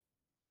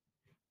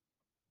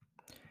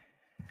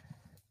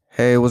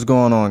Hey, what's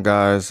going on,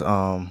 guys?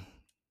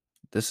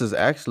 This is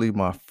actually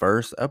my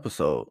first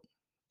episode.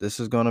 This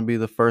is going to be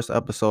the first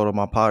episode of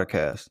my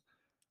podcast.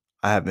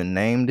 I haven't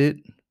named it.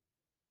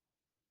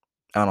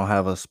 I don't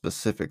have a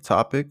specific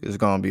topic. It's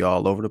going to be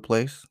all over the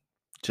place,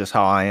 just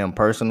how I am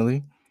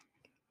personally.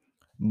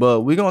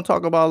 But we're going to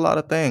talk about a lot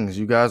of things.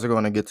 You guys are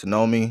going to get to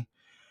know me.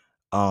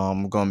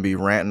 I'm going to be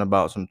ranting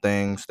about some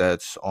things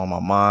that's on my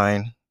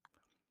mind.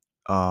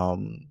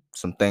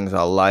 Some things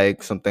I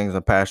like, some things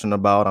I'm passionate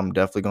about. I'm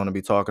definitely going to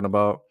be talking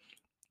about.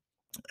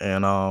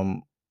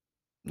 And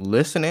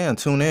listen in,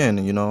 tune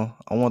in,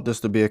 I want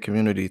this to be a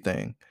community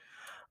thing.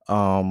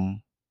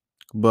 Um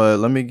but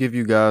let me give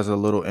you guys a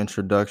little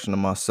introduction to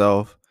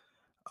myself.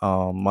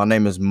 My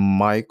name is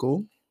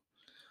Michael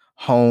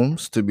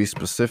Holmes, to be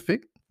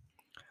specific.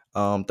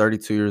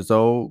 32 years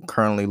old,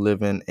 currently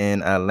living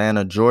in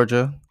Atlanta,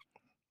 Georgia.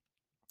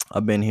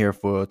 I've been here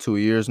for 2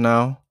 years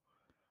now.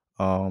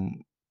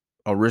 um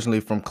Originally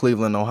from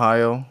Cleveland,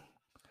 Ohio.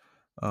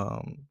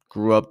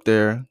 Grew up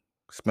there,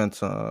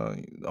 spent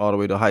all the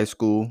way to high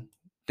school.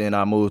 Then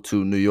I moved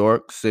to New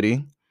York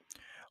City.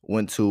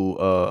 Went to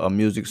a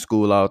music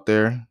school out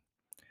there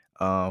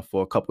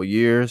for a couple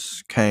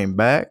years. Came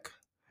back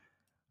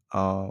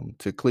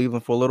to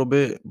Cleveland for a little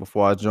bit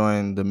before I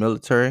joined the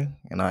military,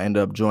 and I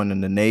ended up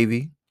joining the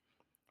Navy.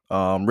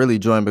 Really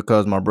joined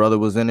because my brother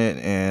was in it,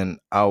 and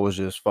I was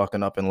just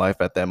fucking up in life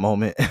at that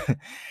moment,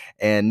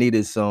 and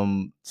needed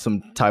some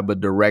type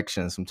of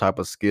direction, some type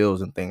of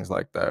skills, and things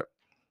like that.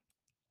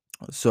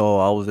 So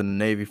I was in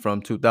the Navy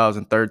from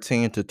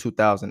 2013 to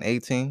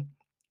 2018.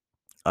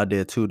 I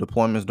did 2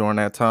 deployments during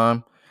that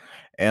time.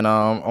 And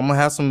I'm gonna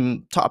have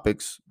some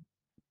topics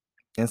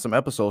and some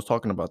episodes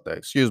talking about that.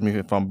 Excuse me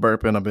if I'm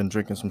burping. I've been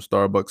drinking some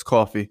Starbucks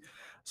coffee,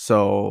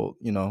 so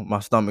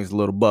my stomach's a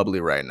little bubbly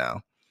right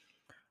now.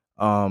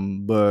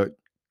 But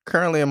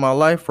currently in my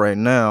life right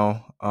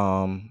now,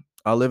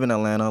 I live in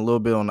Atlanta, a little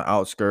bit on the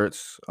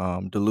outskirts,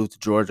 Duluth,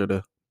 Georgia,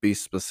 to be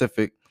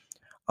specific.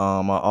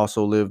 I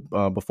also lived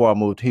before I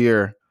moved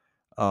here,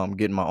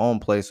 getting my own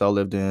place. I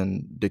lived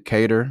in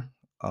Decatur.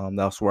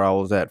 That's where I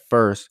was at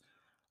first.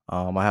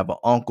 I have an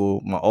uncle,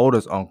 my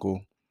oldest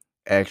uncle,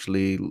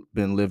 actually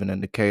been living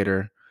in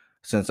Decatur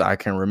since I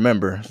can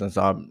remember, since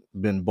I've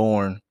been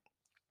born.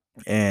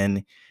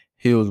 And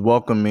he was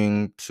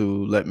welcoming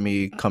to let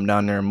me come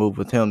down there and move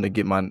with him to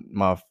get my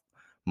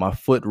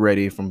foot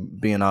ready from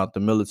being out the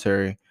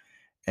military,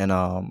 and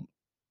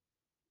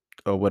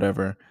or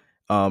whatever,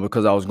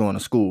 because I was going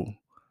to school.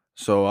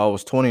 So I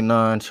was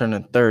 29,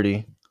 turning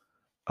 30,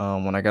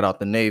 when I got out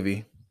the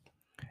Navy,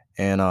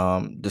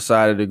 and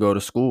decided to go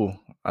to school.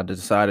 I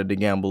decided to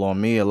gamble on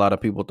me. A lot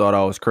of people thought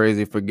I was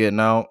crazy for getting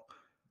out.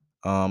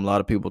 A lot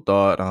of people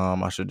thought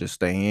I should just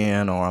stay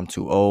in, or I'm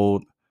too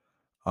old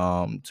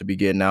to be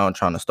getting out and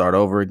trying to start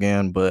over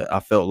again. But I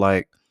felt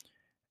like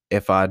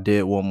if I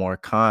did one more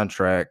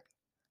contract,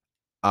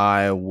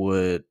 I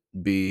would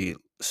be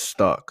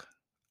stuck.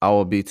 I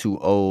would be too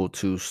old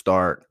to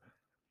start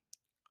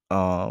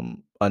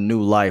a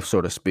new life,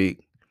 so to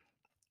speak.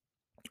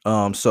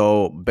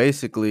 So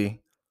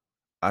basically,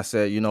 I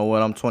said, you know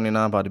what, I'm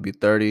 29, about to be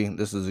 30.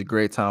 This is a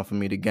great time for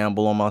me to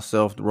gamble on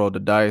myself, to roll the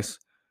dice.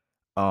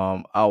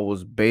 I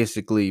was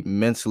basically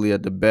mentally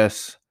at the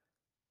best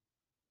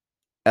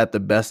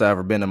I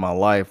ever been in my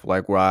life,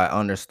 like where I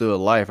understood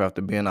life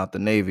after being out the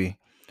Navy,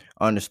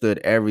 understood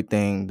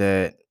everything,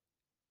 that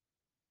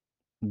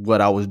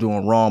what I was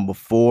doing wrong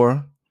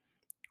before,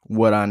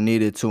 what I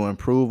needed to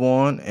improve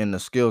on, and the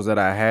skills that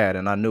I had,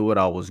 and I knew what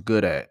I was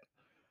good at.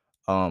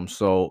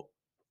 So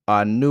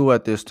I knew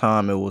at this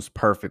time it was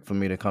perfect for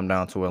me to come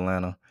down to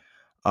Atlanta.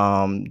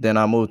 Then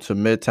I moved to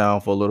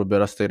Midtown for a little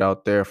bit. I stayed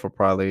out there for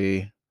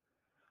probably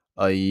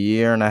a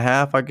year and a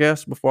half, I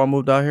guess, before I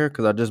moved out here,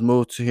 because I just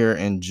moved to here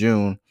in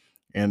June,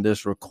 and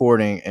this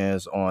recording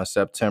is on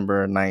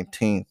September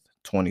 19th,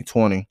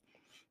 2020.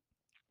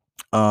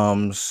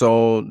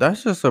 So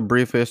that's just a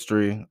brief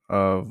history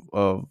of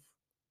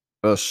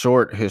a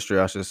short history,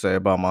 I should say,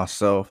 about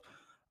myself.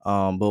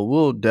 But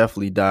we'll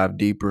definitely dive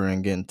deeper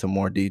and get into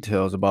more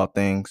details about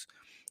things.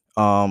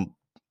 Um,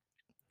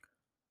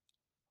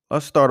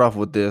 let's start off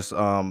with this.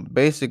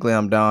 Basically,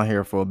 I'm down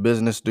here for a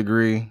business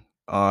degree.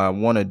 I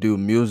want to do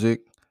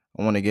music.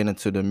 I want to get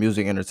into the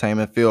music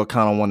entertainment field.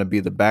 Kind of want to be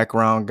the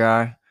background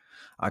guy.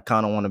 I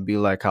kind of want to be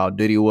like how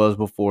Diddy was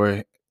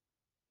before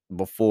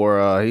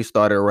he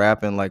started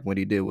rapping, like what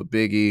he did with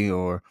Biggie,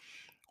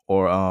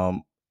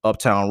 or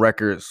Uptown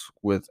Records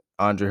with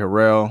Andre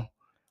Harrell.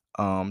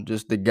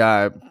 Just the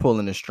guy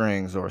pulling the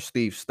strings, or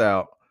Steve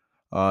Stout.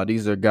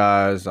 These are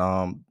guys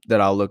that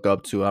I look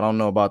up to. I don't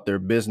know about their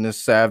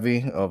business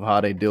savvy of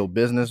how they deal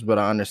business, but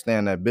I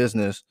understand that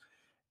business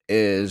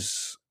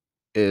is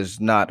is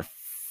not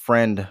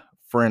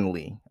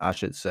friendly, I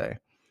should say.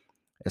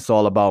 It's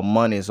all about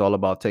money. It's all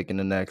about taking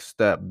the next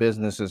step.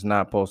 Business is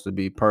not supposed to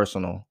be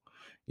personal,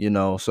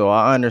 So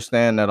I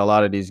understand that a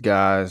lot of these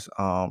guys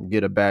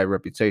get a bad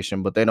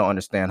reputation, but they don't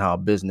understand how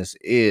business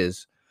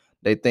is.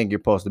 They think you're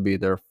supposed to be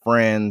their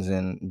friends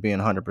and being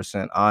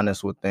 100%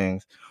 honest with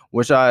things,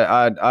 which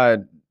I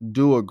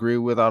do agree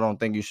with. I don't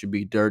think you should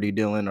be dirty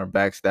dealing or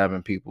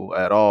backstabbing people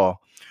at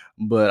all.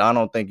 But I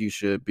don't think you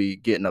should be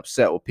getting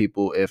upset with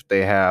people if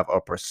they have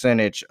a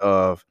percentage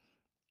of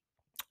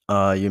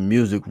your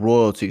music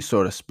royalty,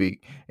 so to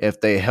speak, if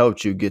they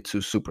helped you get to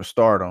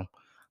superstardom.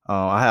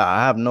 I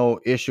have no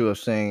issue of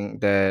saying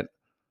that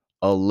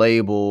a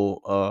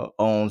label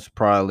owns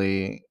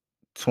probably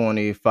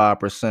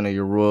 25% of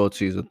your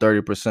royalties or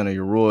 30% of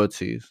your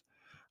royalties.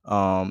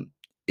 Um,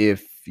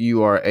 if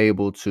you are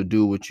able to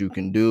do what you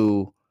can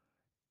do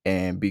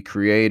and be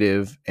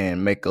creative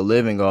and make a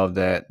living off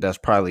that, that's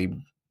probably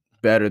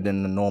better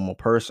than the normal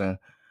person.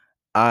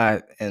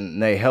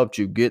 And they helped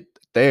you get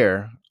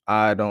there.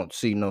 I don't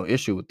see no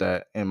issue with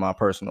that in my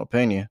personal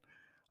opinion.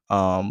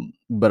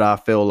 But I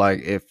feel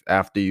like if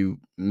after you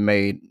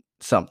made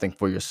something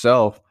for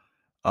yourself,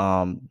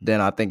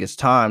 then I think it's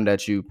time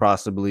that you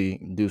possibly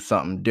do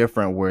something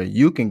different where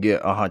you can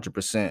get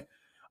 100%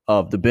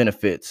 of the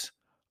benefits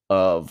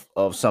of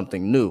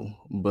something new.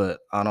 But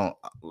I don't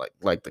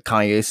like the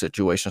Kanye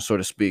situation, so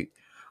to speak.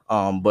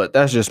 But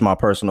that's just my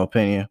personal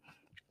opinion.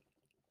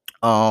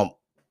 Um,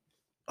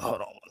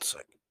 Hold on one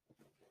second.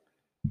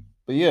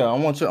 But yeah, I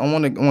want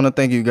to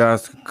thank you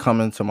guys for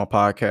coming to my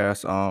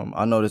podcast.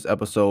 I know this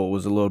episode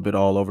was a little bit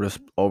all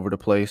over the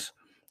place.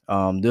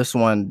 This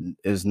one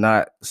is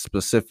not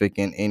specific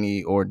in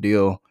any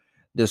ordeal.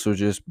 This was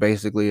just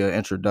basically an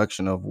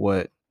introduction of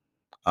what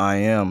I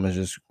am. It's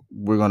just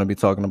we're going to be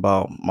talking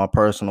about my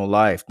personal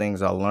life,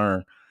 things I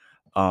learned,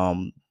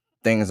 um,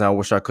 things I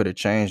wish I could have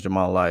changed in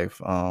my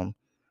life.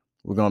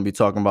 We're going to be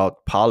talking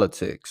about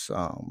politics.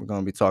 We're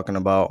going to be talking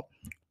about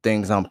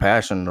things I'm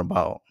passionate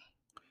about,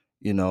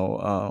 you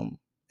know,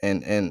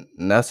 and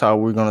that's how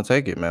we're gonna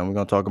take it, man. We're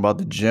gonna talk about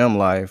the gym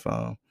life,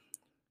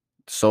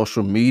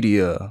 social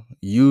media,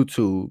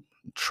 YouTube,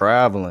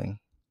 traveling,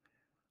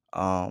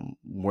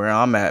 where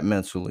I'm at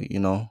mentally,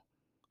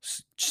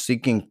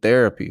 seeking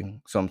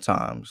therapy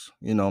sometimes,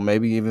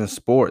 maybe even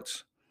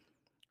sports.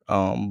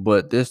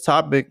 But this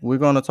topic, we're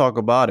gonna talk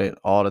about it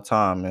all the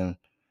time,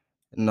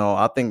 and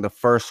I think the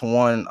first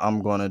one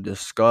I'm gonna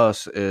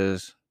discuss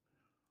is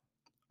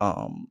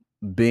um,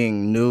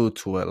 being new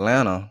to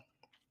Atlanta.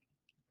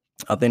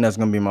 I think that's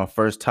gonna be my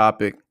first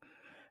topic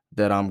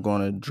that I'm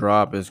going to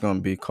drop is going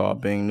to be called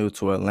Being New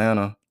to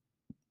Atlanta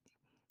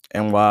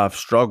and why I've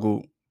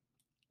struggled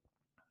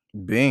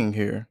being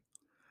here.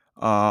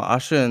 I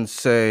shouldn't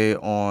say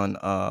on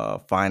a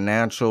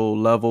financial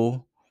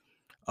level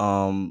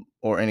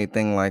or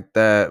anything like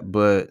that,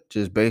 but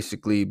just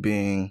basically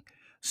being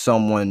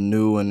someone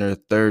new in their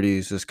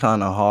 30s is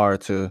kind of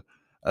hard to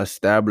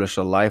establish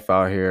a life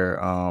out here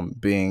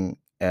being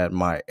at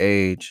my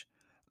age.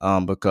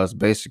 Because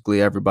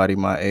basically everybody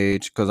my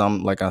age, because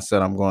like I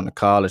said, I'm going to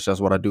college. That's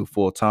what I do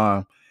full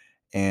time,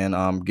 and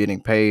I'm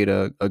getting paid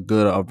a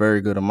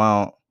very good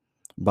amount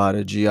by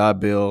the GI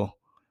Bill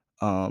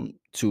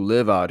to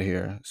live out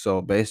here.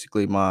 So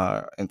basically,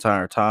 my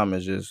entire time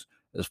is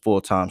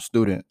full time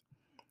student,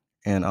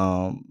 and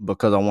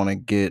because I want to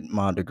get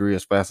my degree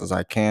as fast as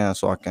I can,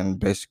 so I can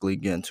basically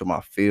get into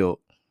my field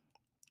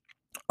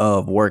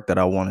of work that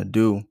I want to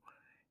do.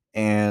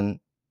 And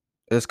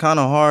it's kind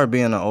of hard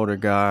being an older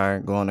guy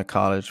going to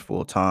college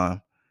full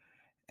time,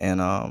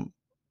 and I'm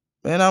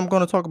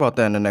going to talk about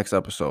that in the next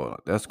episode.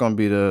 That's going to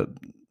be the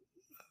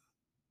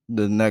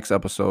next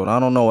episode. I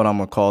don't know what I'm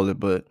gonna call it,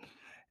 but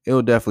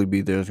it'll definitely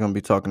be there. It's gonna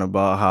be talking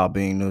about how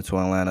being new to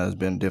Atlanta has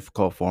been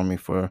difficult for me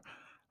for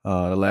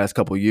the last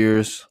couple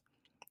years.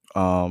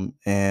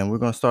 And we're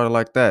gonna start it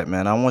like that,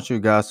 man. I want you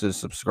guys to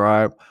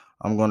subscribe.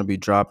 I'm gonna be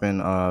dropping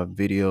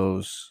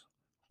videos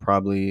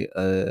probably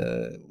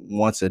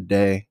once a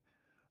day.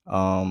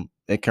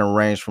 It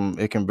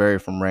can vary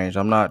from range.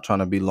 I'm not trying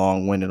to be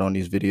long winded on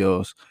these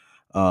videos,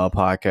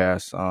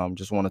 podcasts.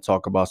 Just want to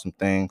talk about some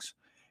things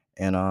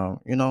and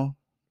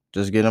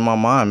just get in my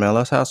mind, man.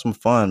 Let's have some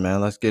fun, man.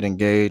 Let's get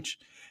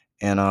engaged,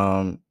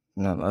 and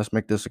let's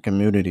make this a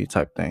community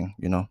type thing.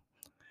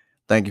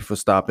 Thank you for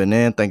stopping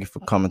in. Thank you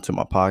for coming to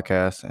my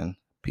podcast, and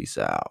peace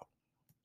out.